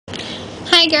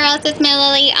Hi girls, it's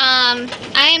Lily.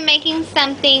 I am making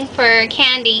something for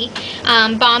Candy,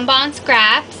 Bonbon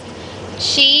Scraps.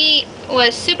 She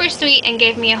was super sweet and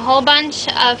gave me a whole bunch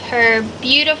of her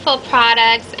beautiful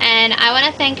products, and I want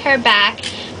to thank her back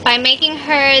by making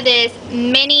her this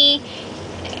mini,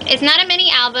 it's not a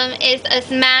mini album, it's a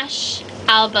Smash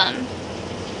album.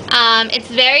 It's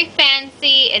very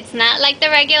fancy, it's not like the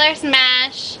regular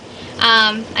Smash.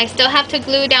 I still have to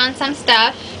glue down some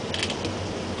stuff.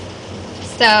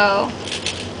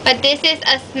 But this is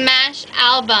a Smash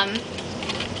album,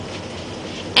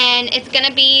 and it's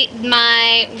gonna be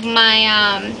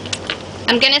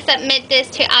I'm gonna submit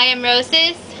this to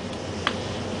iamroses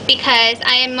because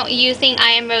I am using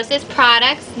iamroses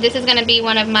products. This is gonna be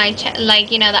one of my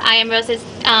the iamroses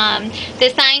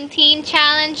design team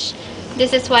challenge.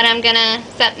 This is what I'm gonna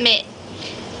submit,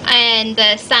 and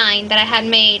the sign that I had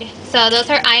made. So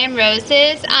those are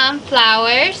iamroses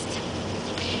flowers.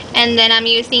 And then I'm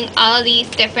using all of these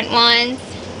different ones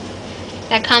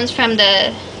that comes from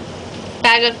the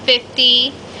bag of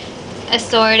 50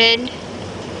 assorted.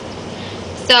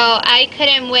 So I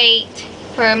couldn't wait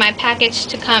for my package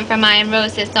to come from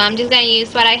iamroses, so I'm just going to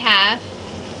use what I have.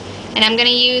 And I'm going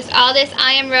to use all this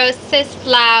iamroses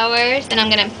flowers, and I'm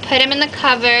going to put them in the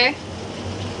cover.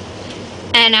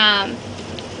 And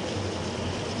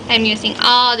I'm using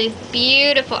all these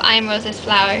beautiful iamroses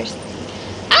flowers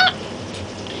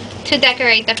to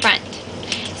decorate the front.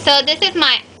 So this is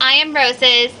my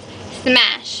iamroses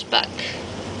Smash book.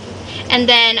 And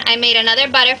then I made another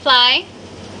butterfly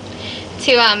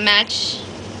to match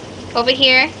over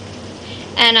here.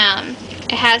 And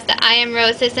it has the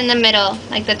iamroses in the middle,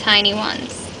 like the tiny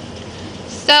ones.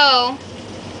 So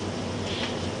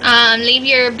leave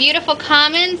your beautiful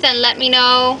comments and let me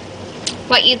know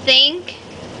what you think.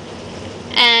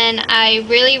 And I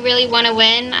really want to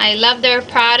win. I love their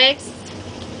products.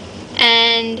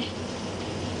 And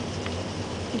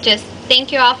just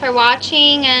thank you all for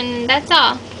watching, and that's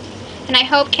all. And I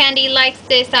hope Candy likes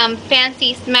this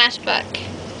fancy Smash book.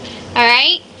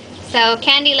 Alright? So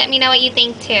Candy, let me know what you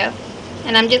think too.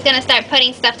 And I'm just going to start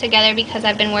putting stuff together because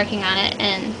I've been working on it.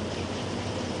 And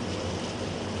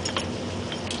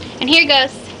here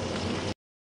goes.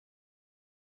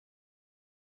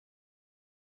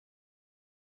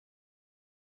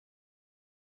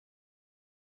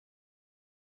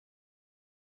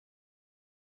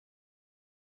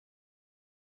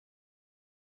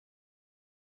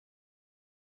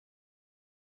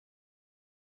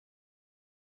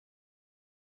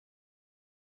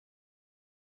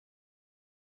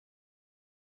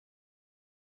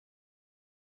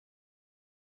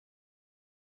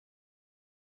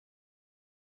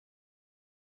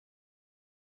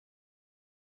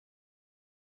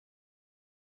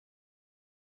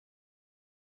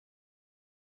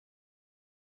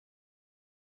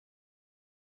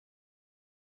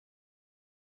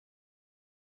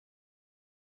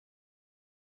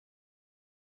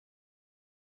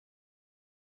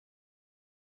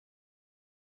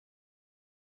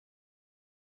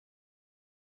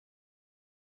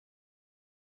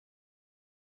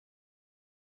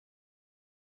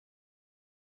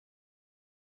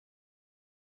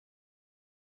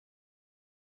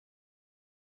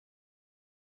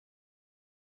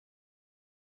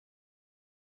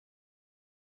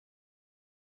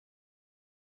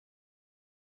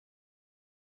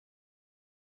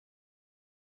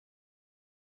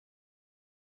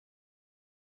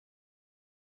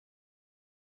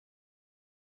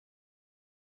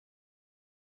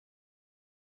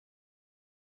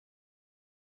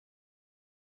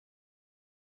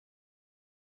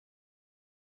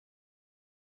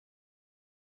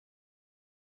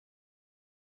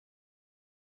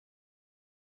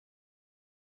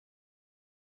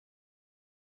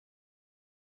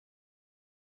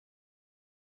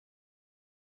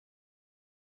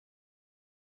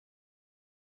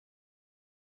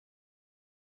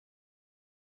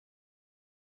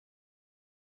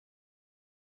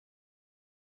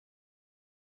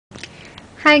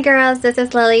 Hi girls, this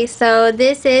is Lily. So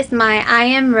this is my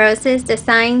iamroses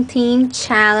design team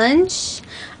challenge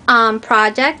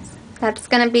project. That's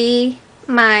gonna be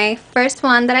my first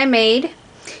one that I made,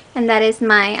 and that is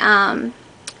my oh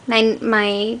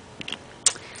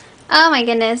my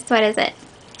goodness, what is it?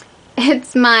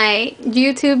 It's my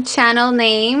YouTube channel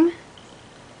name,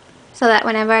 so that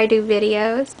whenever I do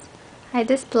videos I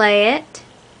display it.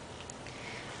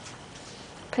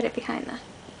 Put it behind the,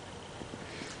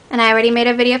 and I already made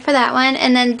a video for that one.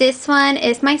 And then this one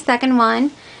is my second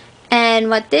one, and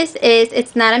what this is,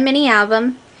 it's not a mini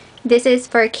album. This is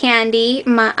for Candy,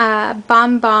 my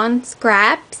Bonbon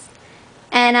Scraps,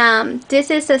 and this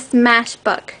is a Smash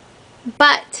book.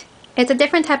 but it's a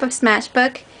different type of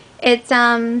Smashbook. It's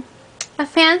a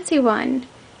fancy one.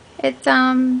 It's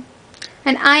an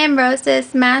I Am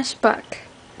Roses Smashbook.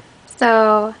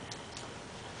 So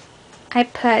I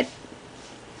put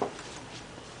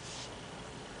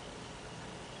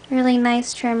really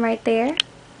nice trim right there.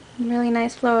 Really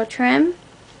nice floral trim.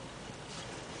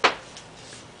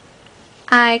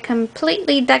 I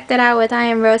completely decked it out with I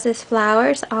Am Roses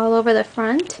flowers all over the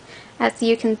front, as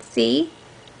you can see.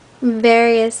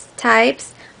 Various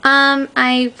types.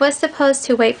 I was supposed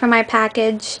to wait for my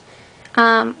package.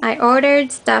 I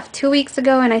ordered stuff 2 weeks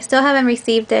ago and I still haven't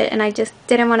received it, and I just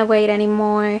didn't want to wait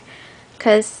anymore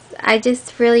because I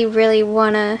just really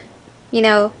want to, you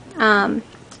know,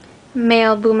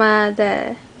 mail Booma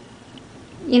the,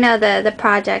 you know, the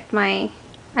project. I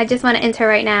just want to enter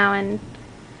right now and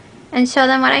show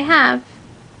them what I have.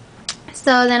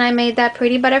 So then I made that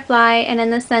pretty butterfly, and in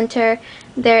the center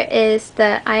there is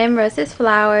the I Am Roses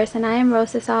flowers, and I Am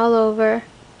Roses all over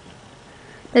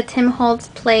the Tim Holtz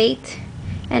plate,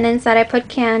 and inside I put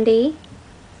candy,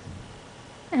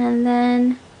 and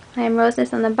then I Am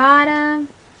Roses on the bottom,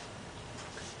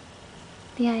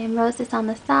 the I Am Roses on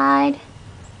the side,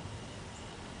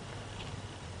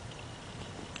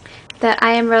 the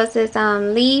I Am Roses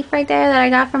leaf right there that I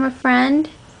got from a friend,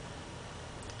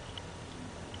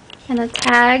 and a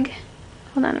tag.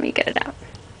 Hold on, let me get it out.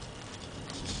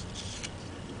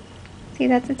 See,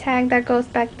 that's a tag that goes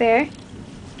back there.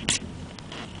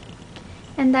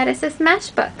 And that is a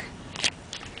Smashbook.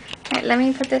 Alright, let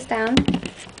me put this down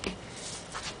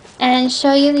and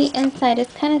show you the inside.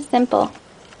 It's kind of simple.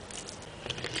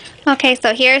 Okay,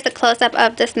 so here's a close-up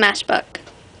of the Smashbook.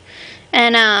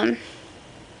 And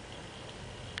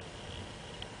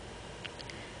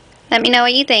let me know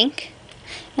what you think.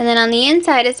 And then on the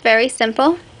inside it's very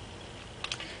simple.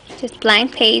 Just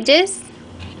blank pages.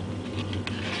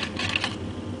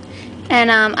 And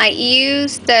I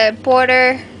used the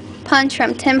border punch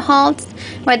from Tim Holtz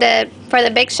for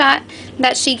the Big Shot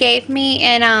that she gave me.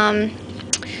 And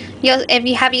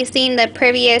if you seen the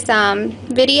previous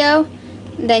video,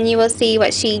 then you will see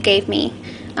what she gave me.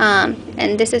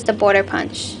 And this is the border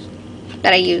punch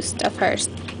that I used of hers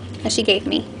that she gave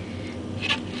me.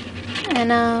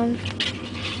 And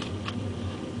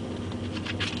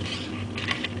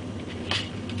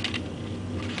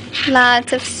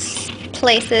lots of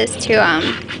places to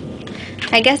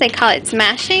I guess they call it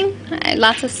smashing.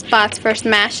 Lots of spots for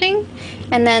smashing.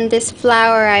 And then this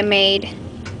flower I made,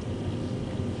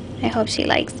 I hope she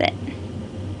likes it.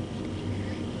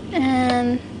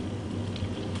 And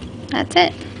that's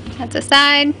it. That's the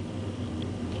side.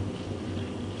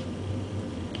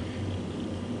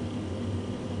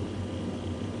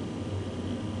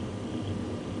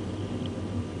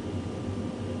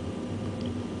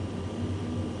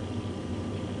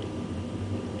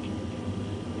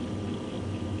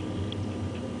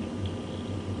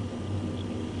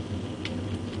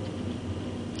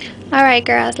 Alright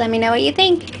girls, let me know what you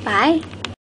think. Bye.